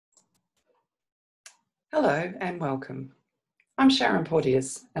Hello and welcome. I'm Sharon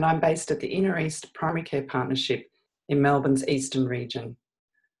Porteous and I'm based at the Inner East Primary Care Partnership in Melbourne's Eastern Region.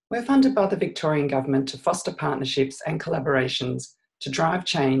 We're funded by the Victorian Government to foster partnerships and collaborations to drive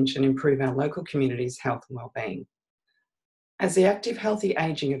change and improve our local community's health and wellbeing. As the Active Healthy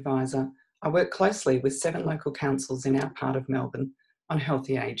Ageing Advisor, I work closely with 7 local councils in our part of Melbourne on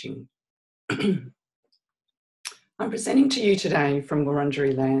healthy ageing. I'm presenting to you today from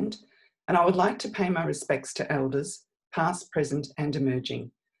Wurundjeri land, and I would like to pay my respects to elders, past, present and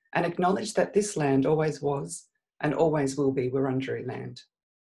emerging, and acknowledge that this land always was and always will be Wurundjeri land.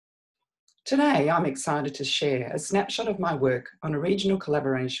 Today, I'm excited to share a snapshot of my work on a regional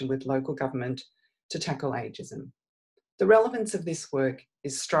collaboration with local government to tackle ageism. The relevance of this work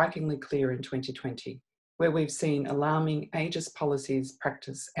is strikingly clear in 2020, where we've seen alarming ageist policies,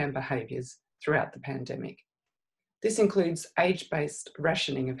 practice and behaviours throughout the pandemic. This includes age-based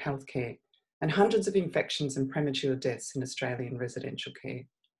rationing of healthcare and hundreds of infections and premature deaths in Australian residential care.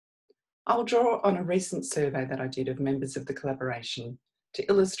 I will draw on a recent survey that I did of members of the collaboration to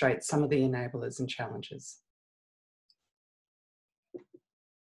illustrate some of the enablers and challenges.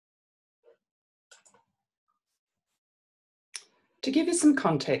 To give you some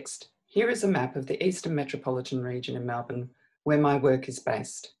context, here is a map of the Eastern Metropolitan Region in Melbourne, where my work is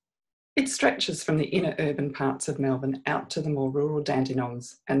based. It stretches from the inner urban parts of Melbourne out to the more rural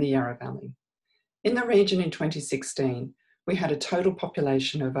Dandenongs and the Yarra Valley. In the region in 2016, we had a total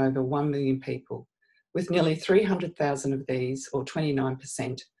population of over 1 million people, with nearly 300,000 of these, or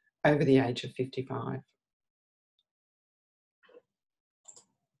 29%, over the age of 55.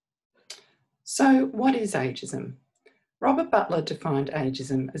 So, what is ageism? Robert Butler defined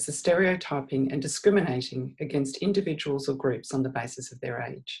ageism as the stereotyping and discriminating against individuals or groups on the basis of their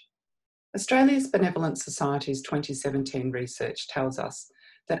age. Australia's Benevolent Society's 2017 research tells us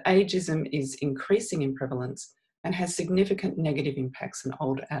that ageism is increasing in prevalence and has significant negative impacts on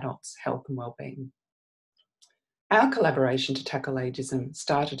older adults' health and wellbeing. Our collaboration to tackle ageism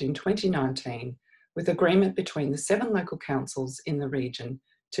started in 2019 with agreement between the 7 local councils in the region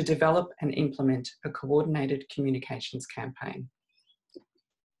to develop and implement a coordinated communications campaign.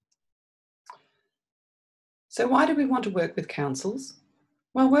 So why do we want to work with councils?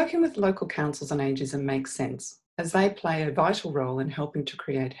 Well, working with local councils on ageism makes sense, as they play a vital role in helping to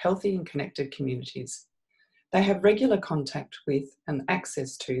create healthy and connected communities. They have regular contact with and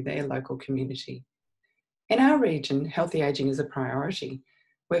access to their local community. In our region, healthy ageing is a priority,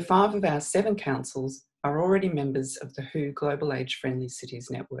 where 5 of our 7 councils are already members of the WHO Global Age Friendly Cities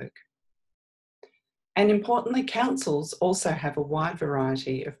Network. And importantly, councils also have a wide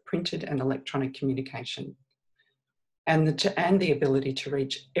variety of printed and electronic communication, and the ability to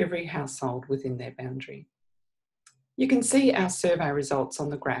reach every household within their boundary. You can see our survey results on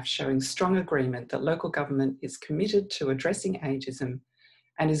the graph showing strong agreement that local government is committed to addressing ageism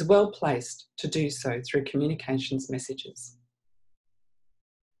and is well placed to do so through communications messages.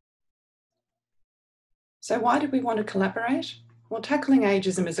 So why do we want to collaborate? Well, tackling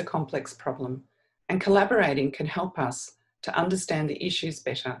ageism is a complex problem, and collaborating can help us to understand the issues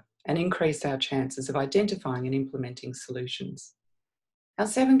better and increase our chances of identifying and implementing solutions. Our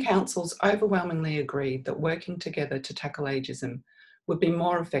 7 councils overwhelmingly agreed that working together to tackle ageism would be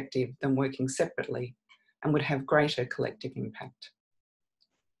more effective than working separately and would have greater collective impact.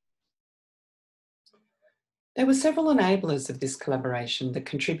 There were several enablers of this collaboration that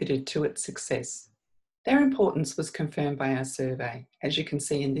contributed to its success. Their importance was confirmed by our survey, as you can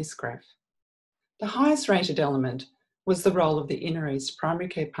see in this graph. The highest rated element was the role of the Inner East Primary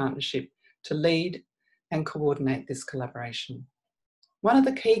Care Partnership to lead and coordinate this collaboration. One of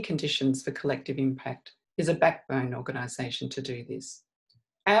the key conditions for collective impact is a backbone organisation to do this.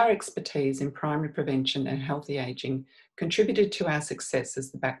 Our expertise in primary prevention and healthy ageing contributed to our success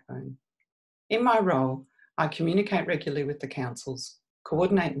as the backbone. In my role, I communicate regularly with the councils,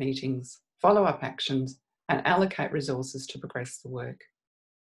 coordinate meetings, follow up actions, and allocate resources to progress the work.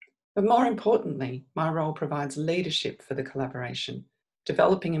 But more importantly, my role provides leadership for the collaboration,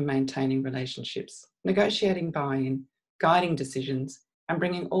 developing and maintaining relationships, negotiating buy-in, guiding decisions, and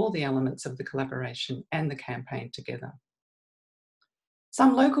bringing all the elements of the collaboration and the campaign together.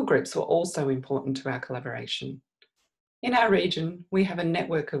 Some local groups were also important to our collaboration. In our region, we have a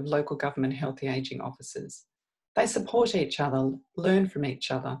network of local government healthy ageing officers. They support each other, learn from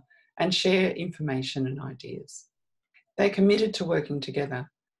each other, and share information and ideas. They're committed to working together,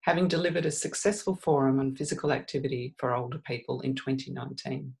 having delivered a successful forum on physical activity for older people in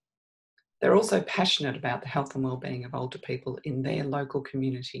 2019. They're also passionate about the health and wellbeing of older people in their local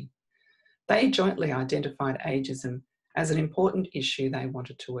community. They jointly identified ageism as an important issue they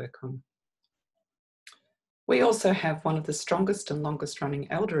wanted to work on. We also have one of the strongest and longest running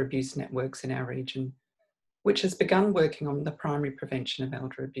elder abuse networks in our region, which has begun working on the primary prevention of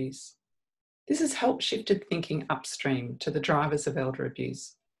elder abuse. This has helped shifted thinking upstream to the drivers of elder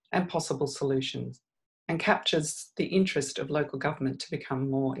abuse and possible solutions, and captures the interest of local government to become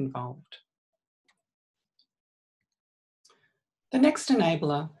more involved. The next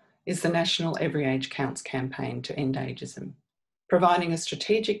enabler is the National Every Age Counts campaign to end ageism, providing a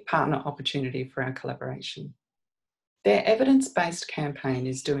strategic partner opportunity for our collaboration. Their evidence-based campaign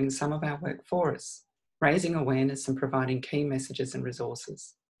is doing some of our work for us, raising awareness and providing key messages and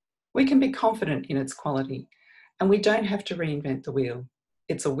resources. We can be confident in its quality, and we don't have to reinvent the wheel.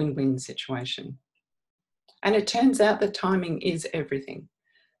 It's a win-win situation. And it turns out that timing is everything.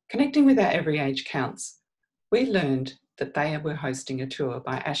 Connecting with our Every Age Counts, we learned that they were hosting a tour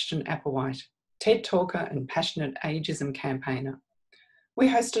by Ashton Applewhite, TED talker and passionate ageism campaigner. We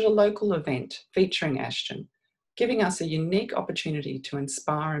hosted a local event featuring Ashton, giving us a unique opportunity to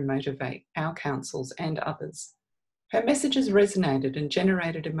inspire and motivate our councils and others. Her messages resonated and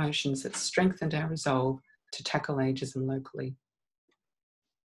generated emotions that strengthened our resolve to tackle ageism locally.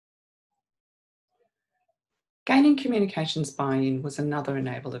 Gaining communications buy-in was another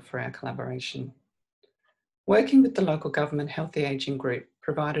enabler for our collaboration. Working with the local government Healthy Ageing Group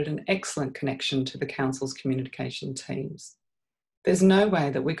provided an excellent connection to the council's communication teams. There's no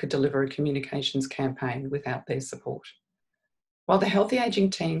way that we could deliver a communications campaign without their support. While the Healthy Ageing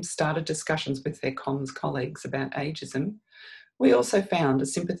team started discussions with their comms colleagues about ageism, we also found a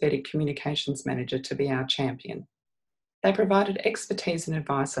sympathetic communications manager to be our champion. They provided expertise and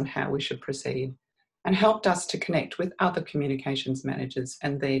advice on how we should proceed and helped us to connect with other communications managers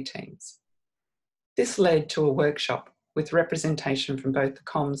and their teams. This led to a workshop with representation from both the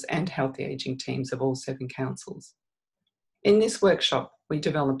comms and Healthy Ageing teams of all 7 councils. In this workshop, we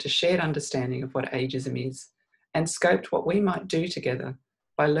developed a shared understanding of what ageism is and scoped what we might do together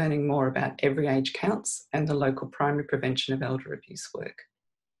by learning more about Every Age Counts and the local primary prevention of elder abuse work.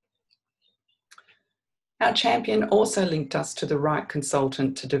 Our champion also linked us to the right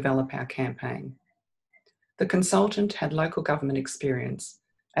consultant to develop our campaign. The consultant had local government experience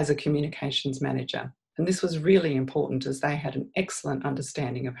as a communications manager, and this was really important as they had an excellent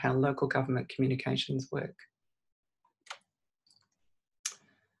understanding of how local government communications work.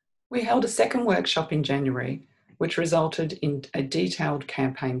 We held a second workshop in January, which resulted in a detailed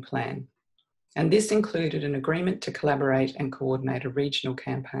campaign plan. And this included an agreement to collaborate and coordinate a regional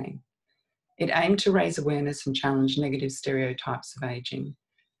campaign. It aimed to raise awareness and challenge negative stereotypes of ageing,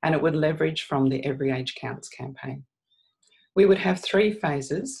 and it would leverage from the Every Age Counts campaign. We would have 3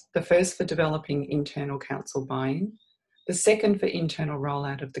 phases, the first for developing internal council buy-in, the second for internal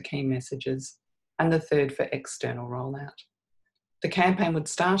rollout of the key messages, and the third for external rollout. The campaign would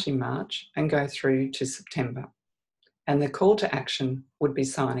start in March and go through to September, and the call to action would be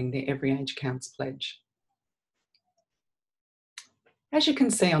signing the Every Age Counts pledge. As you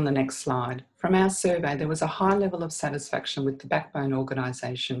can see on the next slide, from our survey, there was a high level of satisfaction with the backbone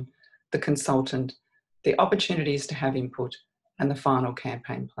organisation, the consultant, the opportunities to have input, and the final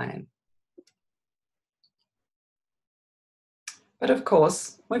campaign plan. But of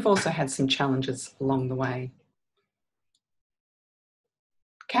course, we've also had some challenges along the way.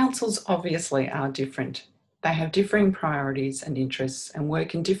 Councils obviously are different. They have differing priorities and interests and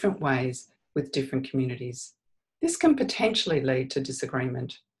work in different ways with different communities. This can potentially lead to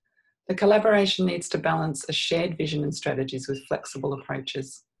disagreement. The collaboration needs to balance a shared vision and strategies with flexible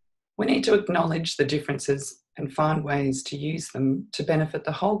approaches. We need to acknowledge the differences and find ways to use them to benefit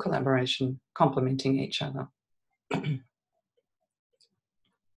the whole collaboration, complementing each other.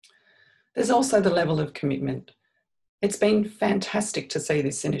 There's also the level of commitment. It's been fantastic to see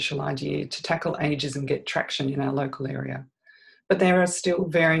this initial idea to tackle ageism get traction in our local area, but there are still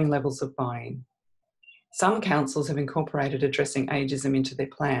varying levels of buy-in. Some councils have incorporated addressing ageism into their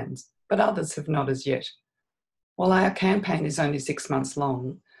plans, but others have not as yet. While our campaign is only 6 months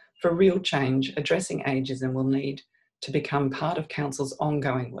long, for real change, addressing ageism will need to become part of council's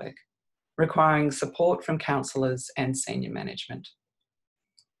ongoing work, requiring support from councillors and senior management.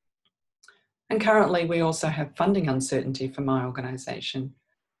 And currently, we also have funding uncertainty for my organisation,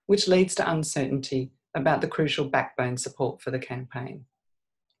 which leads to uncertainty about the crucial backbone support for the campaign.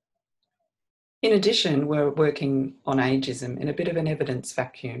 In addition, we're working on ageism in a bit of an evidence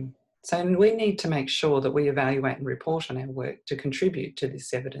vacuum, so we need to make sure that we evaluate and report on our work to contribute to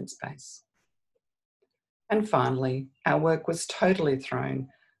this evidence base. And finally, our work was totally thrown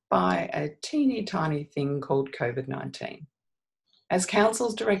by a teeny tiny thing called COVID-19. As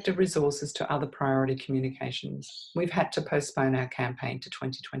councils directed resources to other priority communications, we've had to postpone our campaign to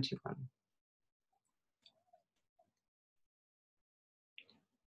 2021.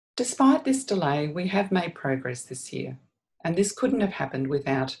 Despite this delay, we have made progress this year, and this couldn't have happened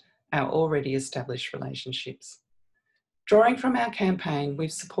without our already established relationships. Drawing from our campaign,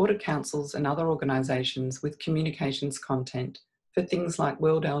 we've supported councils and other organisations with communications content for things like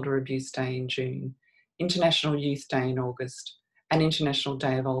World Elder Abuse Day in June, International Youth Day in August, and International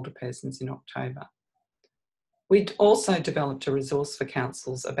Day of Older Persons in October. We'd also developed a resource for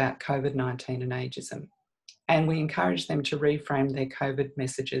councils about COVID-19 and ageism, and we encourage them to reframe their COVID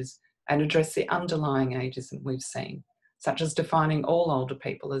messages and address the underlying ageism we've seen, such as defining all older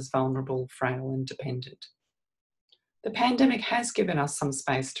people as vulnerable, frail and dependent. The pandemic has given us some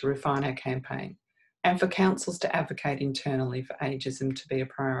space to refine our campaign and for councils to advocate internally for ageism to be a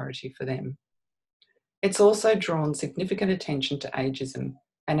priority for them. It's also drawn significant attention to ageism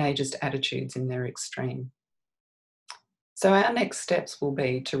and ageist attitudes in their extreme. So our next steps will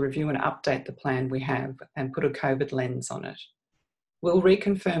be to review and update the plan we have and put a COVID lens on it. We'll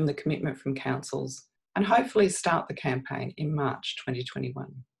reconfirm the commitment from councils and hopefully start the campaign in March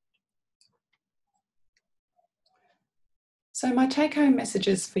 2021. So my take-home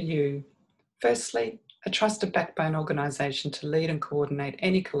messages for you. Firstly, a trusted backbone organisation to lead and coordinate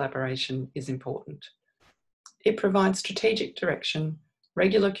any collaboration is important. It provides strategic direction,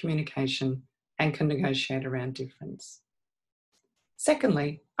 regular communication, and can negotiate around difference.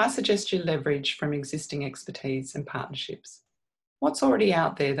 Secondly, I suggest you leverage from existing expertise and partnerships. What's already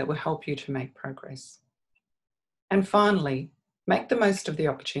out there that will help you to make progress? And finally, make the most of the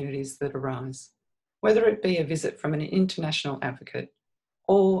opportunities that arise, whether it be a visit from an international advocate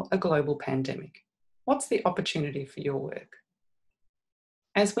or a global pandemic. What's the opportunity for your work?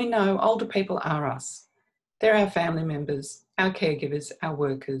 As we know, older people are us. They're our family members, our caregivers, our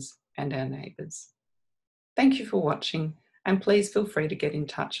workers, and our neighbours. Thank you for watching, and please feel free to get in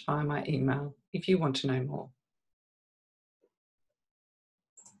touch via my email if you want to know more.